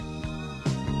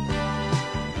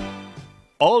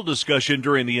All discussion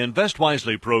during the Invest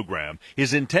Wisely program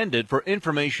is intended for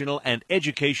informational and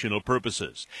educational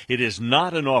purposes. It is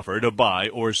not an offer to buy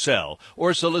or sell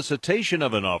or solicitation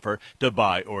of an offer to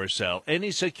buy or sell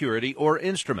any security or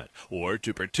instrument or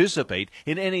to participate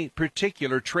in any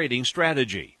particular trading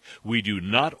strategy. We do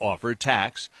not offer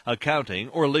tax, accounting,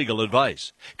 or legal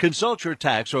advice. Consult your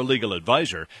tax or legal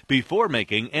advisor before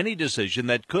making any decision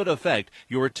that could affect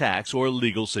your tax or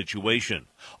legal situation.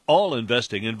 All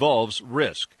investing involves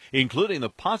risk, including the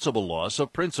possible loss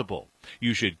of principal.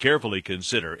 You should carefully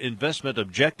consider investment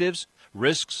objectives,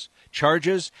 risks,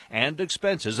 charges, and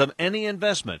expenses of any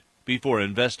investment before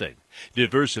investing.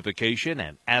 Diversification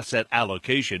and asset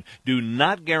allocation do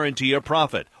not guarantee a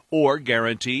profit or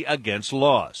guarantee against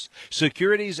loss.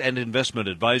 Securities and investment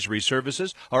advisory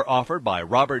services are offered by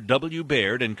Robert W.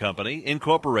 Baird & Company,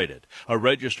 Incorporated, a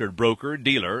registered broker,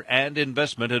 dealer, and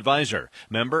investment advisor.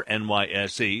 Member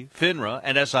NYSE, FINRA,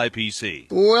 and SIPC.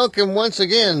 Welcome once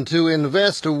again to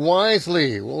Invest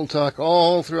Wisely. We'll talk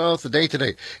all throughout the day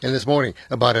today and this morning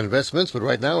about investments, but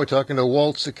right now we're talking to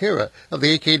Walt Sekera of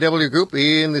the AKW Group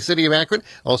in the city of Akron,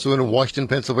 also in Washington,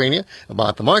 Pennsylvania,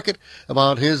 about the market,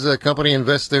 about his company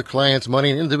invests their clients'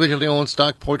 money in individually owned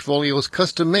stock portfolios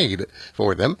custom-made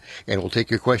for them. And we'll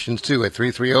take your questions, too, at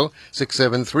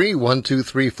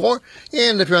 330-673-1234.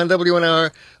 And if you're on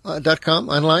WNR.com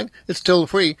online, it's still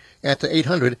free at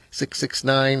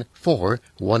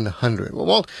 800-669-4100. Well,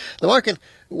 Walt, the market,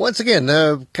 once again,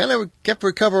 kind of kept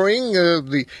recovering.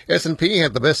 The S&P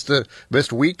had the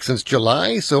best week since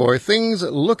July, so are things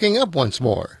looking up once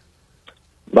more?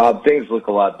 Bob, things look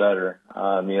a lot better.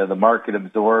 The market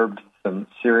absorbed some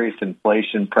serious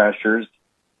inflation pressures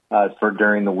for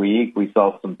during the week. We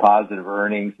saw some positive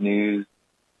earnings news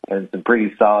and some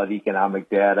pretty solid economic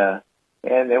data.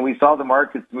 And we saw the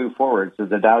markets move forward. So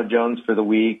the Dow Jones for the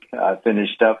week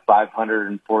finished up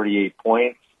 548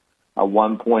 points, a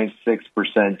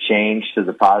 1.6% change to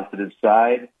the positive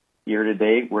side. Year to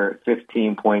date, we're at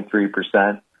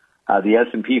 15.3%. The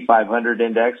S&P 500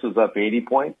 index was up 80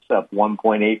 points, up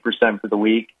 1.8% for the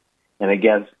week. And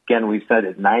again, we said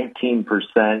at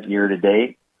 19% year to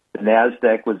date. The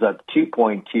NASDAQ was up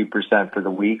 2.2% for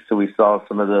the week. So we saw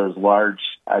some of those large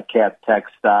cap tech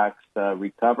stocks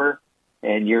recover.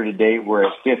 And year to date, we're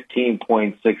at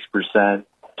 15.6%.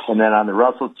 And then on the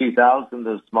Russell 2000,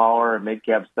 those smaller and mid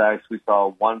cap stocks, we saw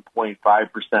a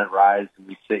 1.5% rise. And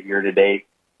we sit year to date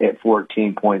at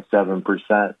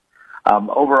 14.7%.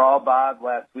 Overall, Bob,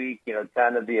 last week, 10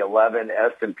 of the 11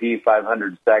 S&P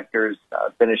 500 sectors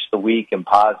finished the week in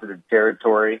positive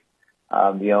territory.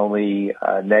 The only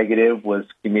negative was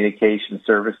communication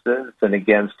services. And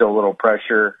again, still a little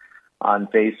pressure on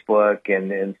Facebook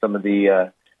and some of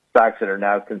the stocks that are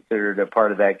now considered a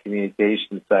part of that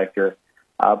communication sector.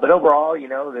 But overall,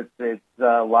 it's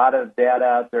a lot of data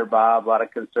out there, Bob, a lot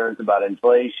of concerns about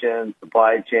inflation,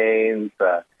 supply chains,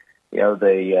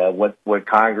 what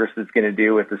Congress is going to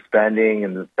do with the spending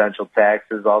and the potential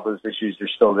taxes. All those issues are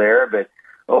still there. But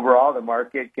overall, the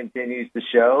market continues to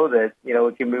show that,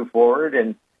 it can move forward,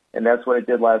 and that's what it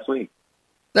did last week.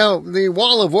 Now, the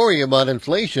wall of worry about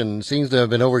inflation seems to have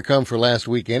been overcome for last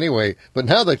week anyway, but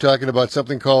now they're talking about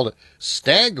something called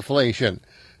stagflation.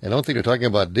 I don't think they're talking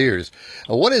about deers.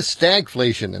 What is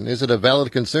stagflation, and is it a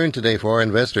valid concern today for our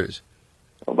investors?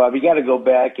 Well, Bob, you got to go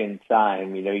back in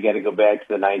time. You got to go back to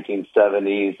the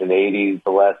 1970s and 80s, the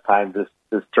last time this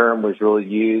term was really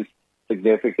used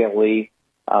significantly.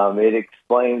 It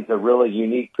explains a really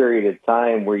unique period of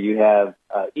time where you have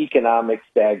economic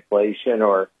stagflation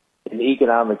or an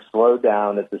economic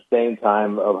slowdown at the same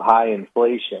time of high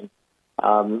inflation.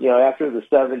 After the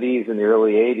 70s and the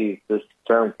early 80s, this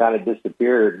term kind of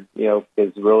disappeared,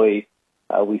 because really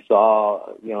we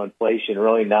saw, inflation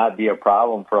really not be a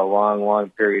problem for a long, long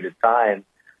period of time,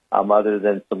 other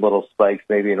than some little spikes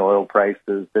maybe in oil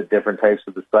prices at different types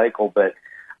of the cycle. But,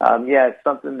 it's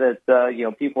something that,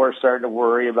 people are starting to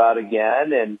worry about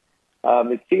again. And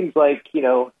it seems like,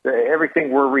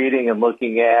 everything we're reading and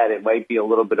looking at, it might be a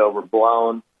little bit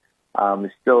overblown.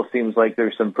 It still seems like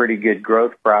there's some pretty good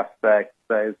growth prospects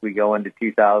as we go into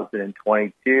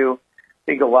 2022.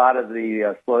 I think a lot of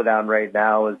the slowdown right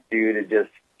now is due to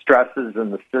just stresses in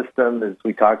the system as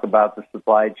we talk about the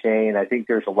supply chain. I think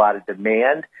there's a lot of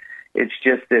demand. It's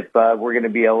just if we're going to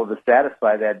be able to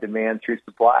satisfy that demand through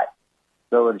supply.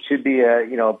 So it should be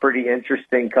a pretty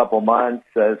interesting couple months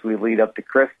as we lead up to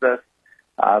Christmas.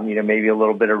 Maybe a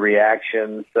little bit of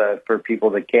reactions for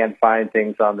people that can't find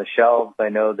things on the shelves. I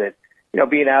know that,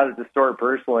 being out at the store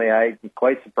personally, I'm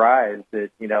quite surprised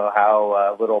at,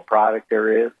 how little product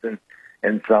there is in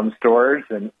some stores.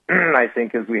 And I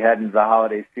think as we head into the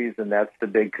holiday season, that's the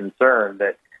big concern,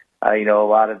 that a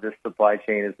lot of this supply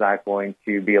chain is not going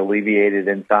to be alleviated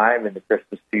in time, and the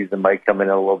Christmas season might come in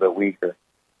a little bit weaker.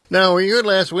 Now, we heard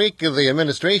last week the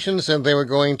administration said they were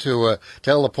going to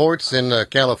tell the ports in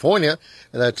California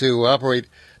to operate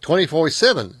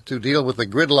 24/7 to deal with the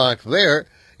gridlock there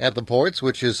at the ports,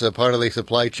 which is part of the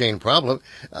supply chain problem.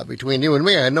 Between you and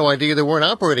me, I had no idea they weren't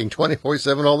operating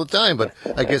 24/7 all the time, but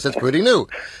I guess that's pretty new.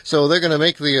 So they're going to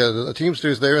make the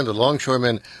Teamsters there and the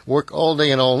longshoremen work all day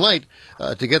and all night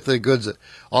to get the goods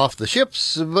off the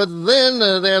ships. But then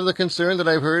they have the concern that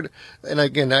I've heard, and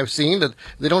again, I've seen that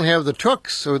they don't have the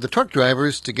trucks or the truck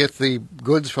drivers to get the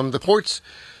goods from the ports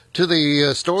to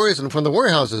the stores and from the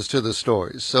warehouses to the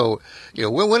stores. So,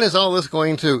 when is all this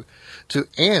going to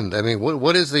end? I mean,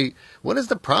 what is the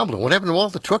problem? What happened to all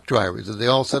the truck drivers? Did they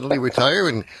all suddenly retire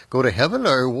and go to heaven,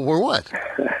 or what?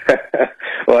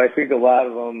 Well, I think a lot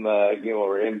of them,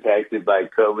 were impacted by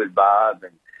COVID, Bob,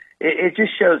 and it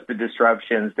just shows the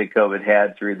disruptions that COVID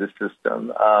had through the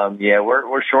system.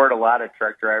 We're short a lot of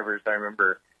truck drivers. I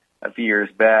remember a few years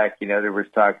back, there was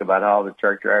talk about how the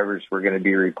truck drivers were going to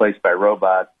be replaced by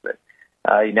robots. But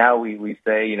now we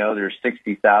say, there's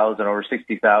over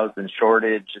 60,000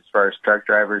 shortage as far as truck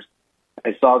drivers.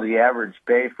 I saw the average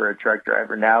pay for a truck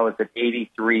driver now is at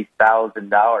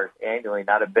 $83,000 annually,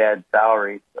 not a bad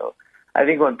salary. So I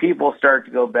think when people start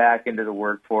to go back into the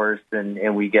workforce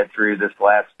and we get through this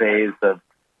last phase of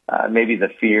maybe the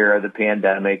fear of the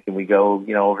pandemic and we go,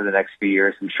 over the next few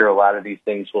years, I'm sure a lot of these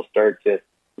things will start to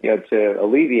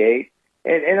alleviate.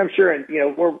 And I'm sure,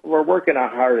 we're working on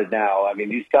hard now. I mean,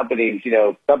 these companies,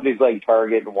 companies like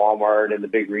Target and Walmart and the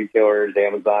big retailers,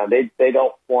 Amazon, they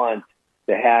don't want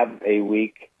to have a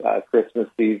weak Christmas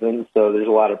season. So there's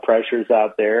a lot of pressures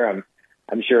out there. I'm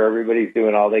sure everybody's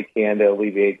doing all they can to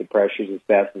alleviate the pressures as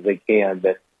fast as they can.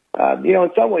 But,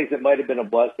 in some ways it might have been a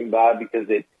blessing, Bob, because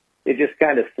it just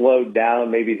kind of slowed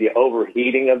down maybe the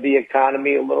overheating of the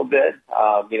economy a little bit.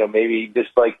 Maybe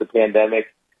just like the pandemic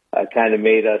kind of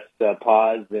made us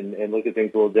pause and look at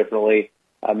things a little differently.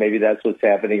 Maybe that's what's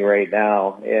happening right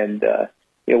now. And,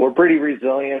 we're pretty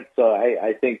resilient. So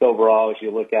I think overall, as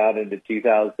you look out into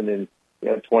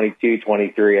 2022,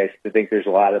 23, I think there's a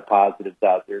lot of positives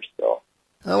out there still.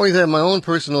 I always have my own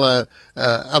personal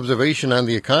observation on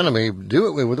the economy.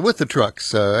 Do it with the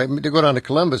trucks. I go down to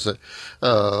Columbus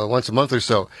once a month or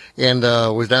so, and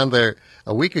was down there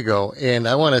a week ago. And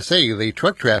I want to say the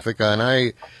truck traffic on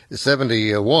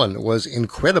I-71 was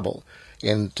incredible.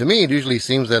 And to me, it usually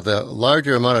seems that the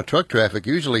larger amount of truck traffic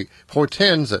usually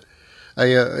portends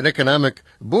an economic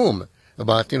boom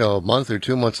about, a month or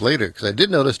 2 months later. Because I did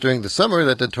notice during the summer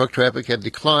that the truck traffic had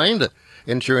declined,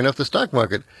 and sure enough, the stock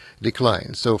market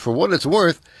declined. So for what it's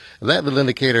worth, that little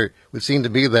indicator would seem to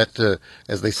be that,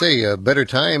 as they say, better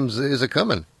times is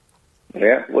a-coming.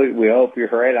 Yeah, we hope you're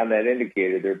right on that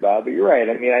indicator there, Bob. But you're right.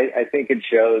 I mean, I think it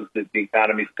shows that the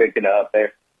economy's picking up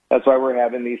there. That's why we're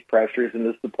having these pressures in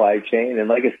the supply chain. And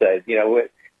like I said,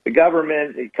 with the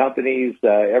government, the companies,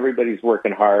 everybody's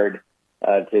working hard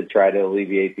to try to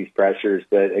alleviate these pressures.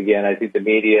 But again, I think the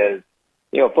media is,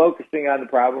 focusing on the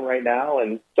problem right now,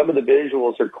 and some of the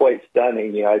visuals are quite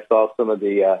stunning. I saw some of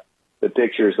the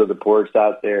pictures of the ports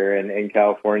out there in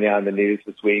California on the news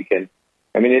this week, and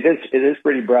I mean, it is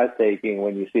pretty breathtaking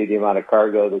when you see the amount of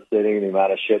cargo that's sitting and the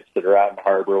amount of ships that are out in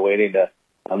harbor waiting to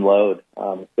unload.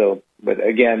 But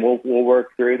again, we'll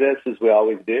work through this as we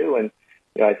always do, and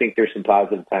I think there's some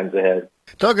positive times ahead.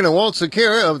 Talking to Walt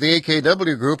Secura of the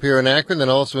AKW Group here in Akron and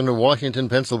also in Washington,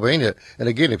 Pennsylvania. And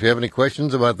again, if you have any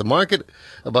questions about the market,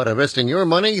 about investing your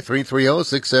money,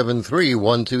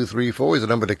 330-673-1234 is the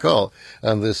number to call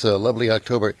on this lovely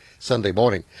October Sunday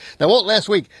morning. Now, Walt, last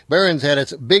week, Barron's had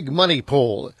its Big Money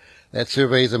Poll. That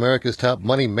surveys America's top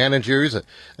money managers.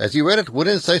 As you read it, what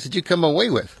insights did you come away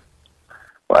with?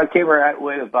 Well, I came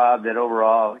away with, Bob, that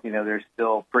overall, there's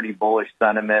still pretty bullish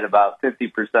sentiment. About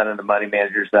 50% of the money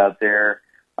managers out there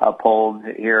polled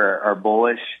here are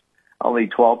bullish. Only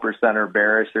 12% are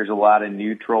bearish. There's a lot of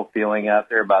neutral feeling out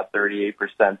there. About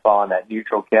 38% fall in that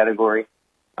neutral category.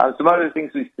 Some other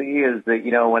things we see is that,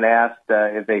 when asked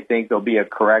if they think there'll be a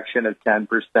correction of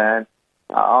 10%,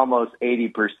 almost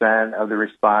 80% of the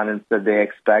respondents said they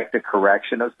expect a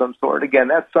correction of some sort. Again,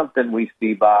 that's something we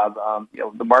see, Bob.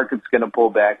 The market's going to pull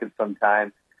back at some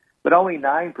time, but only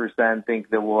 9%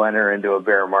 think that we'll enter into a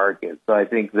bear market. So I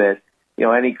think that,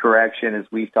 any correction, as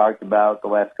we've talked about the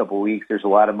last couple of weeks, there's a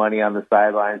lot of money on the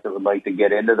sidelines that would like to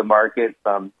get into the market.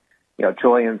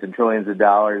 Trillions and trillions of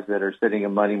dollars that are sitting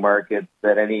in money markets,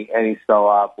 that any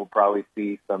sell-off will probably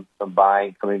see some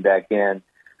buying coming back in.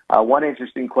 One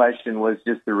interesting question was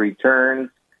just the returns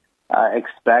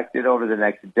expected over the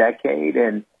next decade.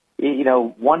 And,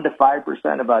 1 to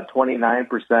 5%, about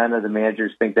 29% of the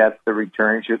managers think that's the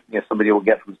return somebody will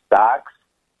get from stocks,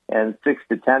 and 6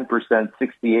 to 10%,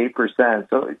 68%.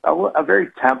 So a very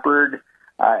tempered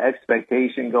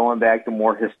expectation going back to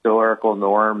more historical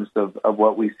norms of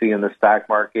what we see in the stock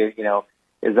market.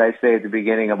 As I say at the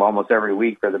beginning of almost every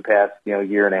week for the past,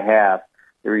 year and a half,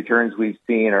 the returns we've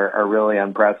seen are really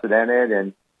unprecedented.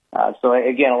 And so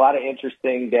again, a lot of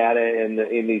interesting data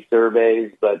in these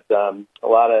surveys, but a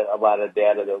lot of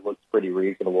data that looks pretty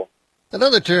reasonable.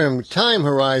 Another term, time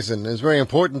horizon, is very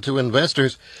important to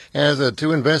investors, as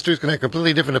two investors can have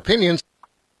completely different opinions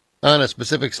on a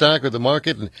specific stock or the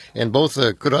market, and both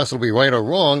could also be right or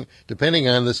wrong, depending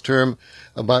on this term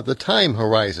about the time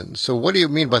horizon. So what do you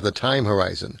mean by the time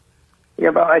horizon?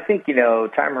 Yeah, but I think,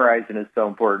 time horizon is so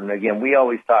important. Again, we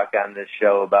always talk on this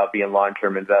show about being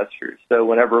long-term investors. So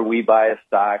whenever we buy a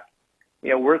stock,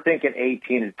 we're thinking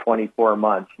 18 to 24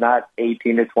 months, not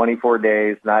 18 to 24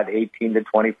 days, not 18 to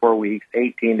 24 weeks,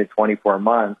 18 to 24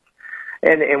 months.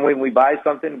 And when we buy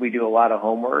something, we do a lot of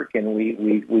homework, and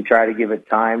we try to give it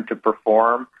time to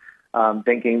perform,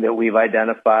 thinking that we've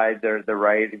identified the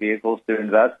right vehicles to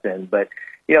invest in. But,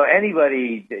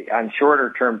 anybody on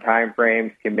shorter term time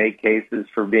frames can make cases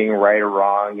for being right or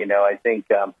wrong. I think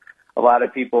a lot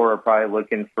of people are probably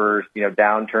looking for,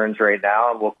 downturns right now,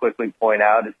 and we'll quickly point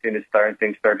out as soon as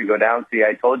things start to go down, see,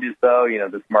 I told you so,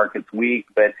 this market's weak.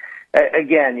 But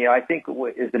again, I think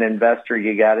as an investor,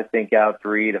 you got to think out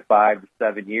 3 to 5 to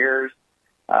 7 years,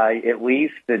 at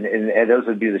least. And those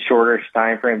would be the shortest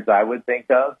time frames I would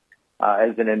think of,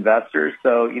 as an investor.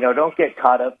 So, don't get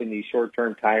caught up in these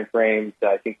short-term time frames.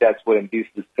 I think that's what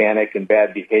induces panic and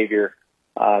bad behavior.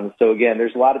 So again,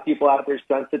 there's a lot of people out there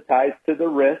sensitized to the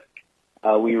risk.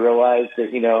 We realize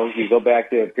that, you go back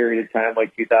to a period of time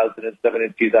like 2007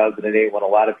 and 2008 when a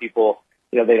lot of people,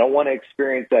 they don't want to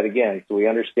experience that again. So we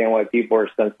understand why people are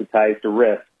sensitized to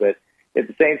risk. But at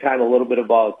the same time, a little bit of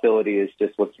volatility is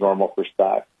just what's normal for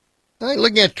stocks. All right,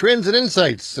 looking at trends and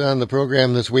insights on the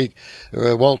program this week.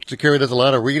 Walt Secura does a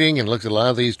lot of reading and looks at a lot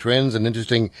of these trends and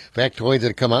interesting factoids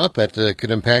that come out that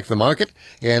could impact the market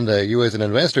and you as an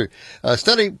investor. A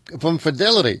study from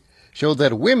Fidelity showed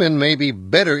that women may be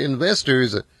better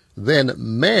investors than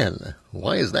men.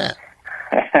 Why is that?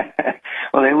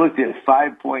 Well, they looked at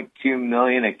 5.2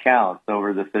 million accounts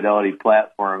over the Fidelity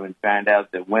platform and found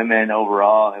out that women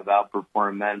overall have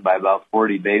outperformed men by about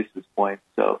 40 basis points.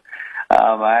 So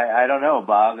I don't know,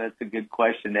 Bob. That's a good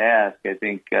question to ask. I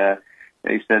think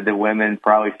they said that women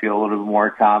probably feel a little bit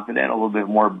more confident, a little bit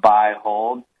more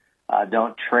buy-hold,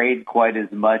 don't trade quite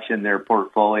as much in their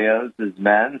portfolios as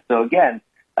men. So, again,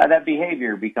 that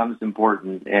behavior becomes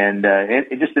important, and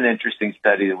it's just an interesting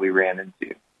study that we ran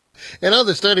into.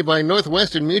 Another study by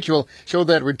Northwestern Mutual showed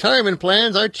that retirement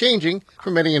plans are changing for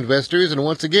many investors, and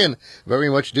once again, very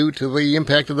much due to the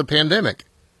impact of the pandemic.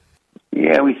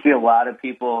 Yeah, we see a lot of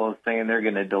people saying they're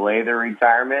going to delay their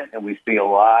retirement, and we see a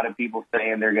lot of people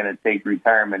saying they're going to take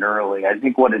retirement early. I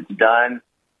think what it's done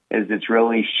is it's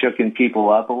really shooken people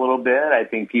up a little bit. I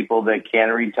think people that can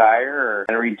retire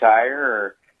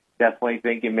are definitely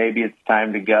thinking maybe it's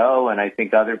time to go, and I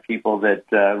think other people that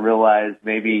realize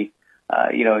maybe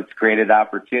it's created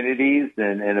opportunities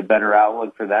and a better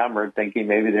outlook for them, or thinking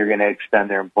maybe they're going to extend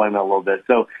their employment a little bit.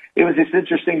 So it was just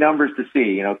interesting numbers to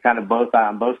see, kind of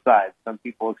on both sides. Some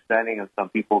people extending and some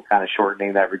people kind of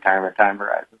shortening that retirement time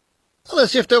horizon. Well,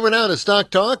 let's shift over now to Stock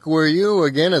Talk, where you,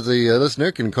 again, as a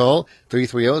listener, can call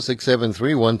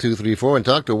 330-673-1234 and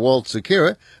talk to Walt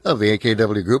Secura of the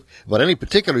AKW Group about any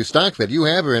particular stock that you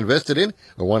have or invested in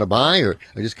or want to buy or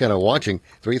are just kind of watching.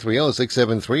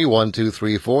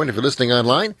 330-673-1234. And if you're listening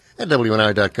online at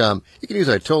WNR.com, you can use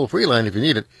our toll-free line if you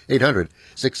need it,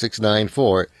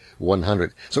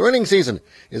 800-669-4100. So earnings season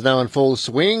is now in full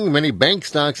swing. Many bank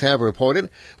stocks have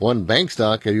reported. One bank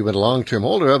stock you've been a long-term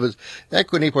holder of is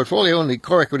equity portfolio, and the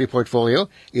core equity portfolio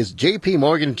is J.P.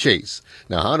 Morgan Chase.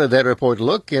 Now, how did that report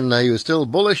look? And are you still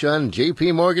bullish on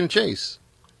J.P. Morgan Chase?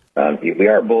 We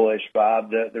are bullish,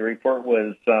 Bob. The report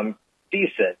was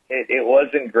decent. It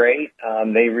wasn't great.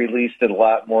 They released a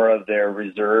lot more of their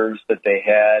reserves that they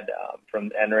had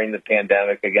from entering the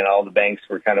pandemic. Again, all the banks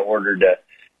were kind of ordered to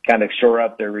kind of shore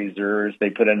up their reserves. They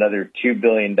put another $2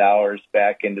 billion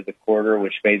back into the quarter,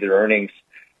 which made their earnings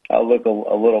look a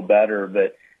little better,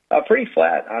 but pretty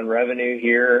flat on revenue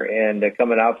here and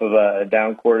coming off of a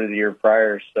down quarter the year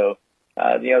prior. So,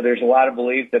 there's a lot of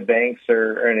belief that banks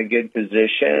are in a good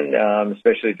position,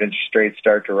 especially if interest rates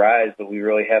start to rise, but we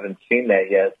really haven't seen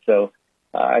that yet. So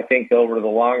I think over the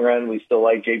long run, we still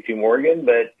like J.P. Morgan,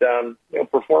 but,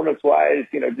 performance-wise,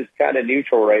 just kind of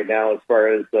neutral right now as far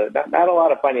as not a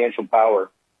lot of financial power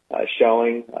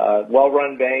showing.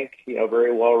 Well-run bank,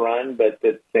 very well-run, but at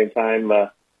the same time,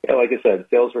 like I said,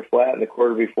 sales were flat in the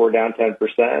quarter before, down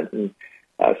 10%, and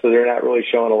so they're not really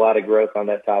showing a lot of growth on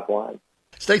that top line.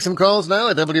 Let's take some calls now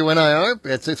at WNIR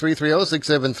at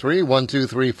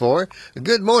 330-673-1234.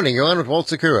 Good morning. You're on with Walt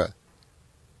Secura.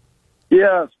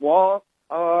 Yes, Walt.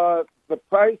 The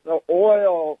price of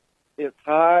oil is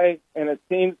high, and it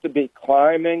seems to be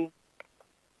climbing.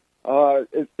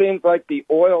 It seems like the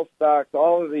oil stocks,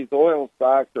 all of these oil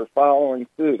stocks are following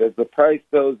suit. As the price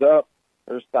goes up,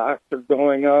 their stocks are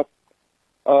going up.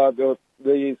 The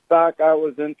stock I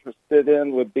was interested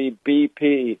in would be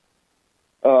BP.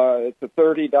 It's a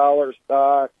 $30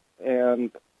 stock,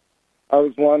 and I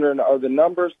was wondering, are the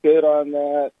numbers good on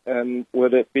that, and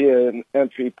would it be an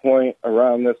entry point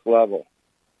around this level?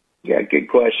 Yeah, good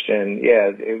question.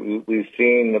 Yeah, we've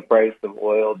seen the price of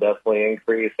oil definitely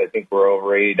increase. I think we're over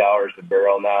 $80 a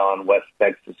barrel now on West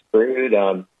Texas crude.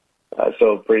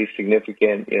 So pretty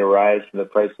significant rise in the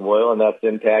price of oil, and that's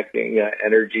impacting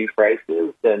energy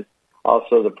prices and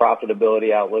also the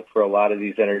profitability outlook for a lot of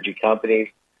these energy companies.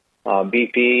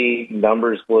 BP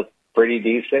numbers look pretty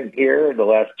decent here. The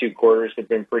last 2 quarters have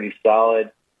been pretty solid.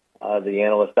 The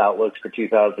analyst outlooks for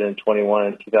 2021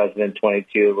 and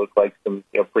 2022 look like some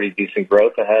pretty decent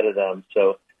growth ahead of them.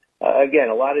 So, again,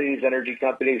 a lot of these energy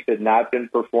companies have not been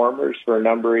performers for a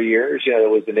number of years. It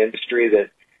was an industry that,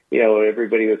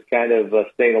 everybody was kind of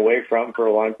staying away from for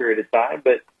a long period of time.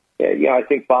 But, I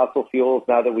think fossil fuels,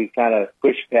 now that we've kind of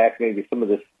pushed back maybe some of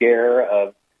the scare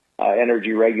of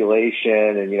energy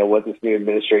regulation and, what this new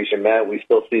administration meant, we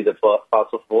still see that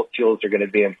fossil fuels are going to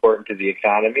be important to the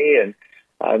economy. And,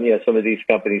 some of these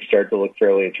companies start to look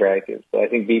fairly attractive. So I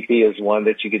think BP is one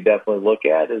that you could definitely look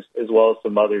at, as well as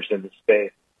some others in the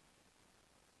space.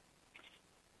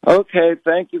 Okay,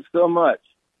 thank you so much.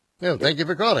 Yeah, thank you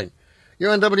for calling.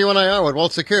 You're on WNIR with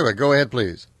Walt Secura. Go ahead,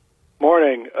 please.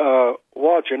 Morning.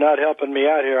 Walt, you're not helping me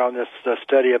out here on this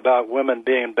study about women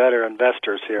being better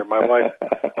investors here. My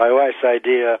wife's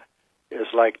idea is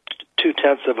like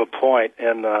 0.2 of a point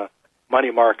in the money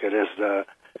market is a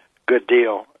good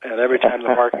deal. And every time the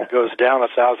market goes down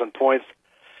 1,000 points,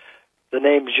 the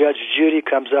name Judge Judy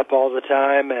comes up all the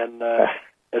time, and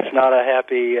it's not a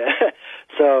happy.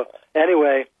 So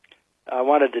anyway, I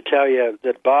wanted to tell you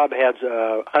that Bob has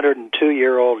a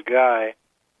 102-year-old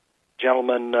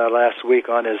gentleman last week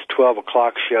on his 12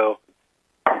 o'clock show.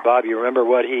 Bob, you remember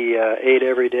what he ate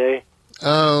every day?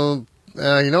 He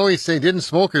said he didn't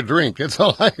smoke or drink. That's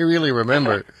all I really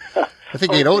remember. I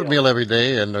think he ate oatmeal every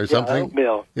day or something.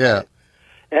 Oatmeal. Yeah.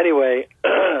 Anyway,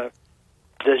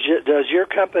 does your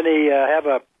company have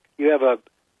a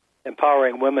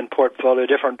empowering women portfolio,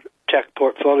 different tech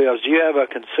portfolios? Do you have a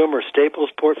consumer staples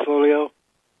portfolio?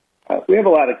 We have a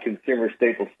lot of consumer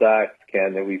staple stocks,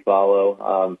 Ken, that we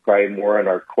follow, probably more in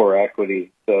our core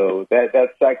equity. So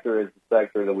that sector is the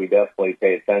sector that we definitely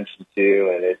pay attention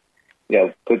to, and it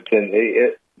puts in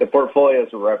the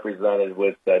portfolios are represented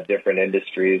with different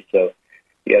industries. So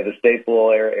yeah, the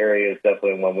staple area is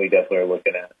definitely one we definitely are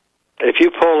looking at. If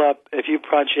you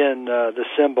punch in the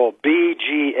symbol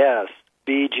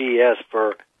BGS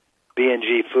for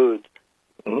B&G Foods,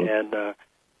 and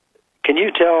can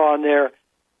you tell on there?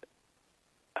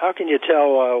 How can you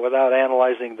tell without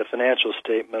analyzing the financial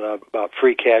statement about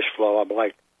free cash flow,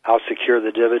 like how secure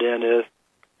the dividend is?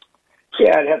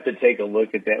 Yeah, I'd have to take a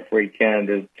look at that for you, Ken,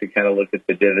 to kind of look at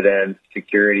the dividend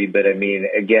security. But I mean,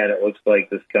 again, it looks like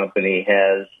this company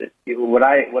has what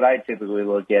I typically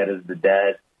look at is the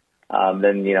debt,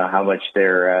 then how much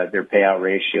their payout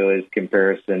ratio is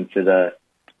comparison to the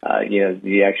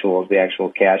the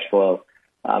actual cash flow.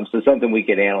 So something we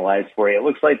could analyze for you. It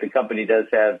looks like the company does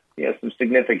have some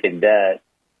significant debt,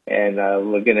 and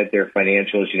looking at their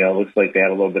financials, it looks like they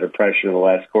had a little bit of pressure the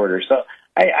last quarter. So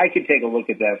I could take a look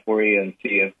at that for you and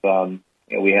see if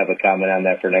we have a comment on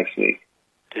that for next week.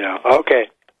 Yeah. Okay.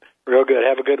 Real good.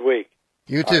 Have a good week.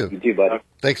 You too. You too, buddy.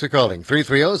 Thanks for calling.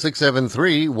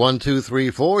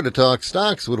 330-673-1234 to talk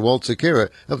stocks with Walt Secura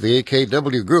of the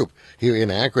AKW Group here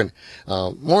in Akron.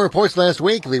 More reports last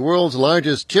week. The world's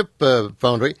largest chip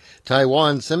foundry,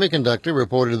 Taiwan Semiconductor,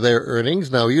 reported their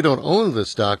earnings. Now, you don't own the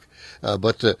stock,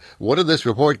 but what did this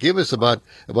report give us about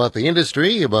the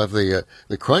industry, about the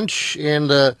crunch, and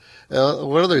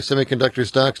what other semiconductor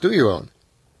stocks do you own?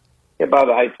 Yeah, Bob,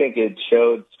 I think it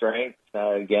showed strength.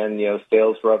 Again,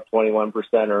 sales were up 21%,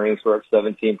 earnings were up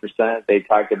 17%. They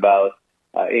talked about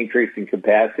increasing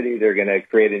capacity. They're going to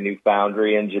create a new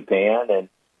foundry in Japan. And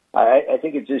I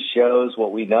think it just shows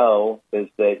what we know is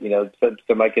that,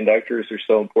 semiconductors are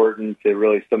so important to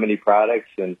really so many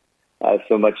products and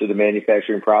so much of the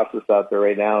manufacturing process out there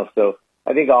right now. So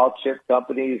I think all chip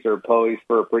companies are poised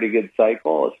for a pretty good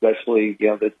cycle, especially,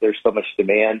 there's so much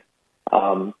demand.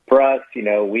 For us,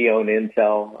 we own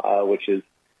Intel, which is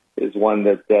one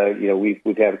that,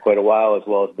 we've had quite a while, as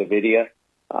well as NVIDIA.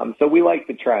 So we like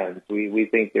the trends. We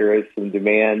think there is some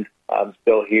demand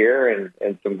still here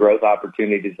and some growth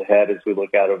opportunities ahead as we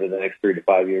look out over the next 3 to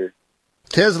 5 years.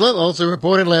 Tesla also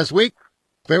reported last week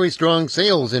very strong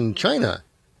sales in China.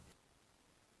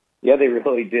 Yeah, they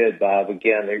really did, Bob.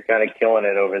 Again, they're kind of killing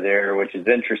it over there, which is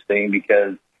interesting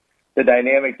because the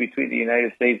dynamic between the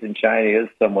United States and China is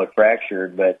somewhat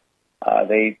fractured, but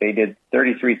they did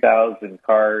 33,000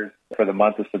 cars for the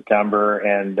month of September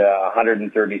and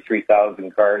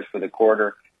 133,000 cars for the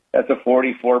quarter. That's a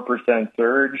 44%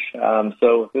 surge.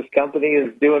 So this company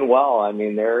is doing well. I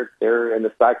mean, they're and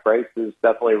the stock price is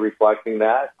definitely reflecting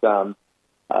that, the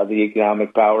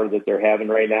economic power that they're having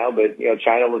right now. But,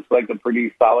 China looks like a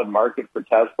pretty solid market for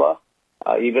Tesla,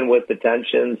 even with the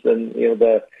tensions and,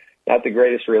 not the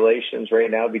greatest relations right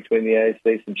now between the United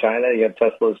States and China.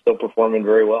 Tesla is still performing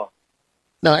very well.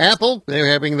 Now, Apple, they're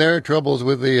having their troubles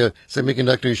with the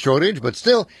semiconductor shortage, but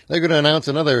still, they're going to announce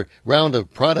another round of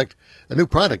a new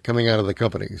product coming out of the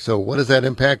company. So what does that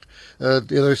impact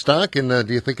their stock, and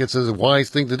do you think it's a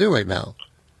wise thing to do right now?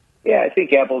 Yeah, I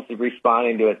think Apple's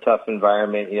responding to a tough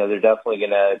environment. They're definitely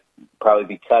going to probably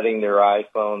be cutting their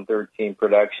iPhone 13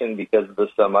 production because of the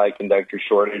semiconductor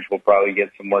shortage. We'll probably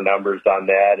get some more numbers on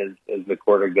that as the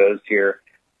quarter goes here.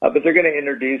 But they're going to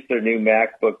introduce their new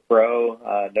MacBook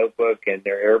Pro notebook and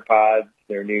their AirPods,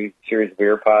 their new series of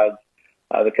AirPods.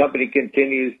 The company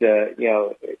continues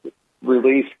to,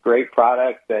 release great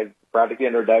products. Product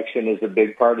introduction is a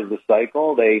big part of the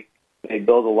cycle. They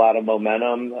build a lot of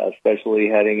momentum, especially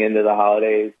heading into the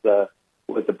holidays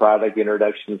with the product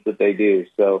introductions that they do.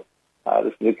 So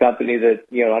this is a company that,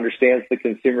 understands the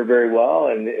consumer very well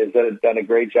and has done a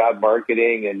great job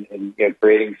marketing and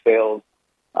creating sales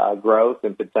growth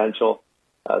and potential.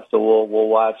 So we'll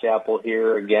watch Apple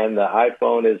here. Again, the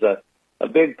iPhone is a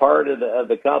big part of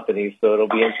the company, so it'll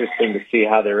be interesting to see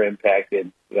how they're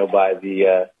impacted, by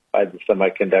the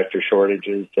semiconductor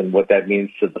shortages and what that means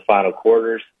to the final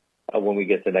quarters when we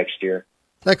get to next year.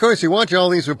 Now, of course, you watch all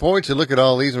these reports and look at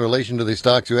all these in relation to the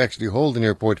stocks you actually hold in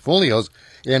your portfolios,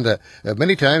 and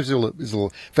many times this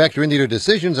will factor into your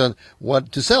decisions on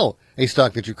what to sell a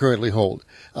stock that you currently hold.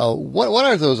 What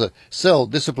are those sell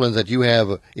disciplines that you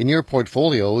have in your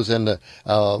portfolios, and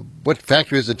what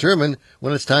factors determine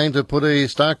when it's time to put a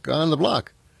stock on the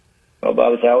block? Well,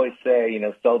 Bob, as I always say,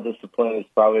 sell discipline is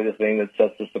probably the thing that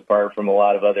sets us apart from a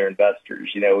lot of other investors.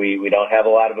 We don't have a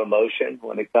lot of emotion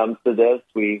when it comes to this.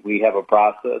 We have a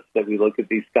process that we look at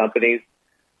these companies.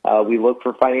 We look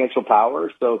for financial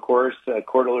power. So, of course, a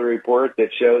quarterly report that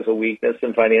shows a weakness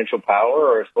in financial power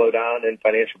or a slowdown in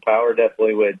financial power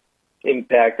definitely would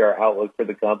impact our outlook for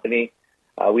the company.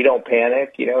 We don't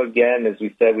panic. Again, as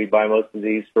we said, we buy most of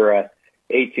these for a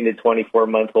 18 to 24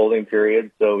 month holding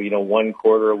period. So, 1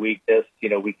 quarter of weakness,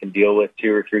 we can deal with.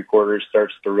 2 or 3 quarters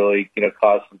starts to really,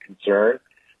 cause some concern.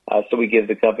 So we give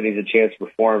the companies a chance to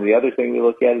perform. The other thing we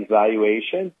look at is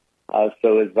valuation.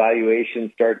 So as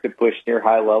valuations start to push near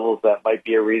high levels, that might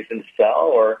be a reason to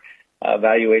sell, or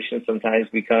valuations sometimes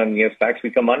become, stocks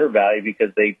become undervalued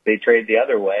because they trade the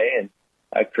other way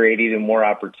and create even more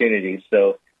opportunities.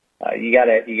 So you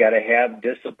gotta have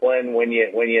discipline when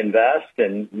you invest,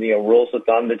 and rules of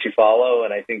thumb that you follow.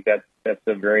 And I think that's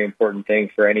a very important thing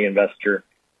for any investor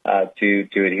to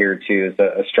adhere to, is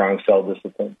a strong sell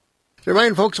discipline. To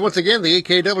remind folks, once again, the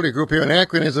AKW Group here in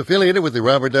Akron is affiliated with the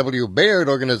Robert W. Baird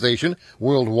organization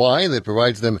worldwide that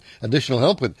provides them additional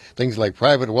help with things like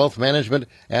private wealth management,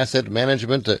 asset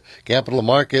management, capital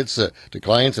markets to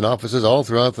clients and offices all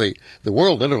throughout the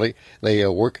world, literally. They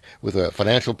work with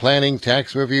financial planning,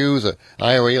 tax reviews,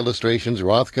 IRA illustrations,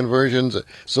 Roth conversions,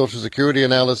 Social Security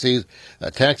analyses,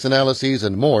 tax analyses,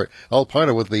 and more, all part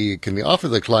of what they can offer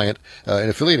the client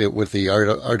and affiliated with the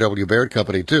R.W. Baird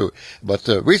Company, too. But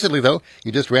recently, though,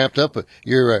 you just wrapped up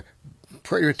your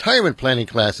retirement planning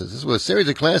classes. This was a series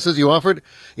of classes you offered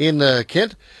in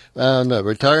Kent on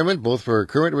retirement, both for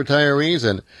current retirees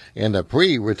and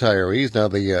pre-retirees. Now,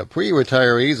 the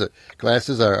pre-retirees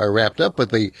classes are wrapped up, but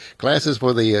the classes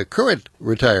for the current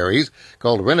retirees,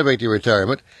 called Renovate Your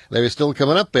Retirement, they're still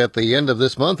coming up at the end of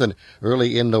this month and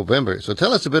early in November. So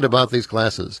tell us a bit about these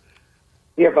classes.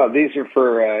 Yeah, Bob, these are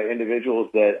for individuals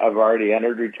that have already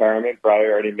entered retirement, probably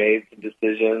already made some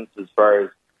decisions as far as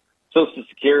Social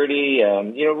Security.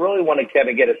 Really want to kind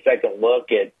of get a second look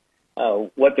at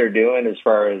what they're doing as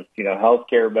far as, health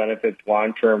care benefits,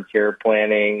 long-term care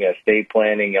planning, estate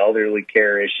planning, elderly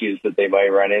care issues that they might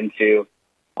run into.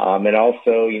 And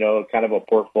also, kind of a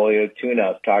portfolio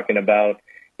tune-up, talking about,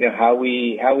 how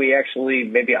we actually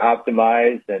maybe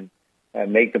optimize and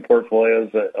make the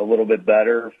portfolios a little bit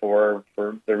better for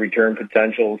the return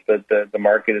potentials that the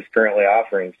market is currently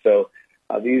offering. So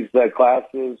these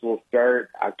classes will start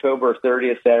October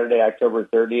 30th, Saturday, October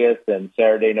 30th, and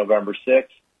Saturday, November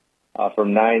 6th,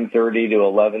 from 9:30 to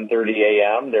 11:30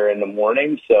 a.m. They're in the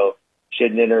morning, so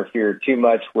shouldn't interfere too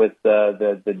much with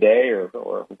the day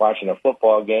or watching a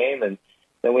football game. And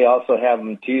then we also have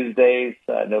them Tuesdays,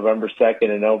 November 2nd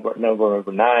and November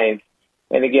 9th.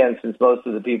 And again, since most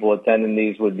of the people attending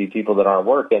these would be people that aren't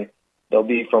working, they'll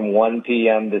be from 1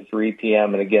 p.m. to 3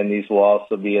 p.m. And again, these will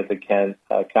also be at the Kent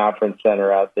Conference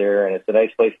Center out there. And it's a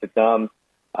nice place to come.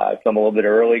 Come a little bit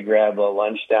early, grab a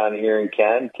lunch down here in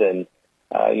Kent, and,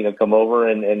 come over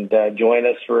and join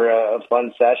us for a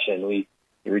fun session.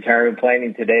 The retirement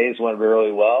planning today went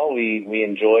really well. We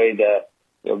enjoyed,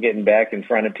 getting back in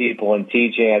front of people and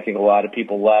teaching. I think a lot of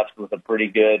people left with a pretty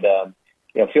good,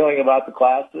 feeling about the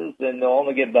classes, and they'll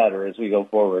only get better as we go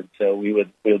forward. So we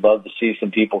would love to see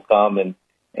some people come and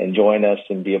join us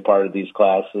and be a part of these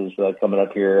classes coming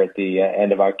up here at the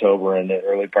end of October and the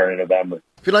early part of November.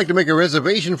 If you'd like to make a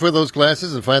reservation for those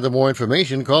classes and find out more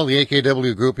information, call the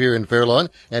AKW Group here in Fairlawn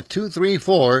at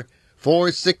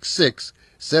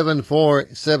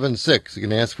 234-466-7476. You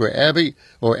can ask for Abby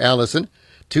or Allison,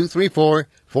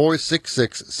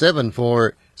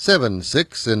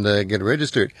 234-466-7476, and get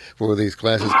registered for these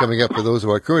classes coming up for those who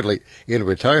are currently in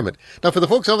retirement. Now, for the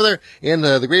folks over there in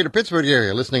the greater Pittsburgh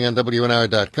area listening on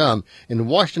WNR.com in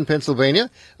Washington, Pennsylvania,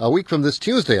 a week from this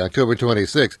Tuesday, October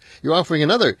 26th, you're offering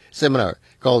another seminar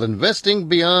called Investing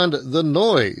Beyond the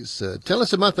Noise. Tell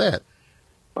us about that.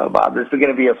 Well, Bob, this is going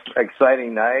to be an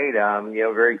exciting night.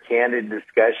 Very candid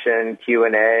discussion,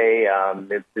 Q&A.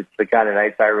 It's the kind of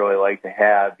nights I really like to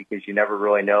have because you never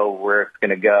really know where it's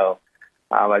going to go.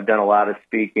 I've done a lot of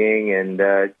speaking and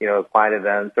client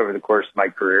events over the course of my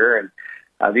career, and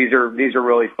these are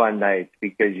really fun nights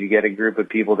because you get a group of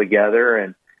people together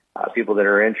and people that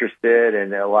are interested,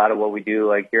 and a lot of what we do,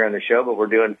 like here on the show, but we're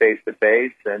doing face to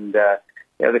face, and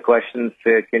the questions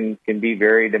can be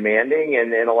very demanding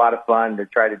and a lot of fun to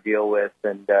try to deal with.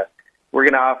 And we're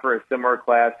going to offer a similar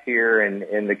class here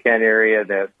in the Kent area,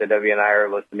 the WNIR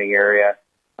listening area.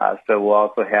 So we'll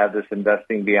also have this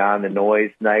Investing Beyond the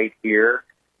Noise night here.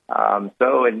 And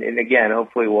again,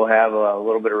 hopefully we'll have a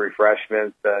little bit of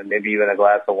refreshments, maybe even a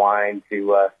glass of wine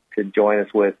to join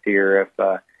us with here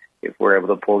if we're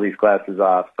able to pull these classes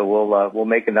off. So we'll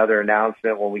make another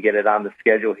announcement when we get it on the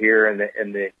schedule here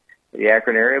in the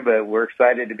Akron area, but we're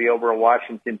excited to be over in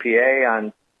Washington, PA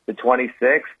on the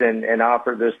 26th and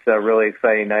offer this really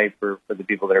exciting night for the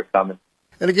people that are coming.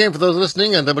 And again, for those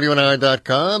listening on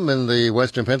WNR.com in the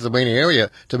Western Pennsylvania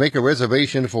area, to make a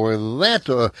reservation for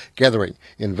that gathering,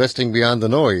 Investing Beyond the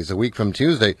Noise, a week from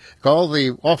Tuesday, call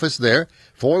the office there,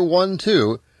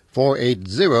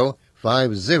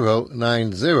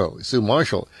 412-480-5090. Sue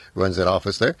Marshall runs that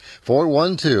office there,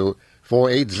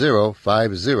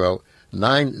 412-480-5090.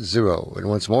 And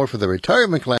once more, for the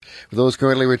retirement class, for those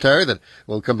currently retired, that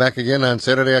will come back again on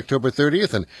Saturday, October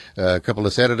 30th, and a couple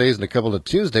of Saturdays and a couple of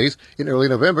Tuesdays in early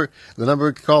November. The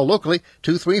number to call locally,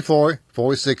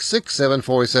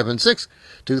 234-466-7476,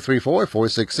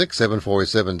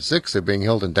 234-466-7476. They're being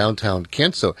held in downtown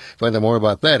Kent, so find out more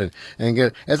about that. And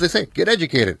get, as they say, get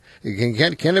educated.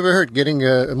 It can never hurt getting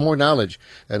more knowledge,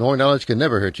 and more knowledge can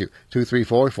never hurt you.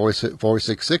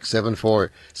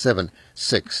 234-466-7476.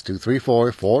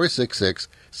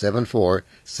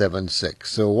 234-466-7476.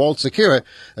 So, Walt Secura,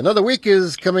 another week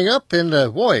is coming up,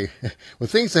 and boy,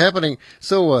 with things happening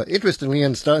so interestingly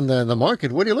in the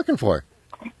market, what are you looking for?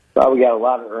 Well, we got a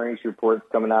lot of earnings reports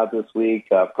coming out this week.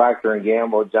 Procter &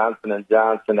 Gamble, Johnson &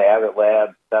 Johnson, Abbott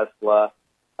Labs, Tesla,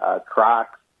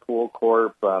 Crocs, Pool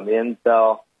Corp,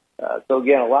 Intel. So,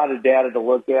 again, a lot of data to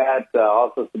look at.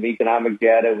 Also some economic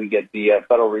data. We get the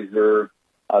Federal Reserve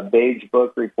Beige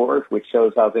Book report, which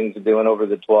shows how things are doing over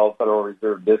the 12 Federal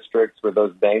Reserve districts where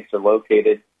those banks are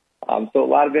located. So a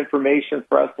lot of information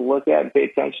for us to look at and pay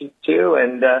attention to,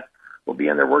 and we'll be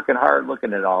in there working hard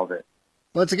looking at all of it.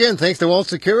 Once again, thanks to Walt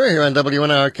Secura here on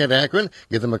WNR Kent Akron.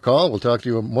 Give them a call. We'll talk to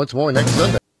you once more next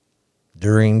Sunday.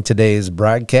 During today's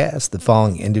broadcast, the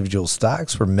following individual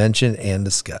stocks were mentioned and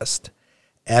discussed.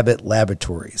 Abbott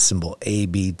Laboratories, symbol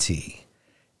ABT.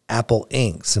 Apple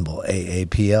Inc., symbol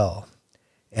AAPL.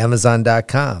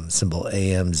 Amazon.com, symbol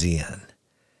AMZN.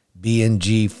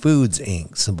 B&G Foods,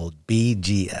 Inc., symbol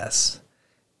BGS.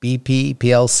 BP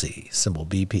PLC, symbol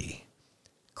BP.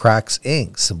 Crocs,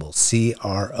 Inc., symbol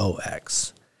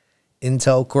CROX.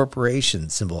 Intel Corporation,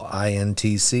 symbol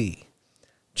INTC.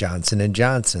 Johnson &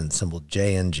 Johnson, symbol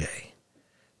J&J.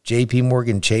 J.P.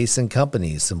 Morgan Chase &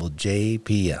 Company, symbol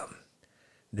JPM.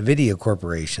 NVIDIA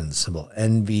Corporation, symbol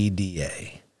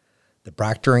NVDA. The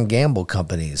Procter & Gamble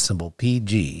Company, symbol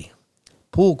PG.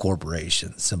 Pool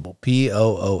Corporation, symbol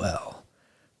POOL.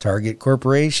 Target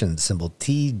Corporation, symbol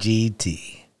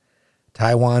TGT.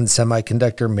 Taiwan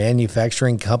Semiconductor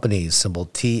Manufacturing Company, symbol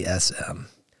TSM.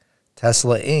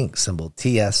 Tesla Inc., symbol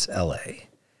TSLA.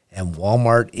 And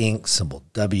Walmart Inc., symbol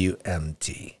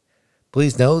WMT.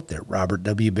 Please note that Robert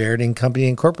W. Baird & Company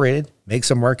Incorporated makes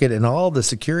a market in all the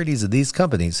securities of these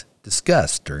companies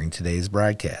discussed during today's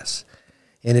broadcast.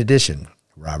 In addition,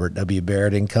 Robert W.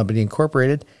 Baird & Company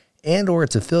Incorporated and or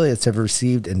its affiliates have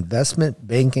received investment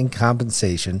banking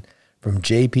compensation from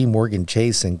J.P. Morgan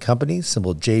Chase & Company,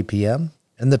 symbol JPM,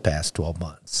 in the past 12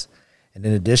 months. And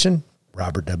in addition,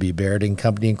 Robert W. Baird &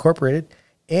 Company Incorporated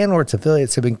and or its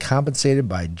affiliates have been compensated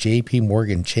by J.P.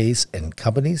 Morgan Chase &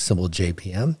 Company, symbol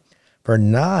JPM, for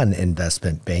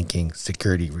non-investment banking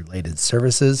security-related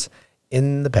services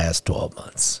in the past 12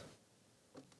 months.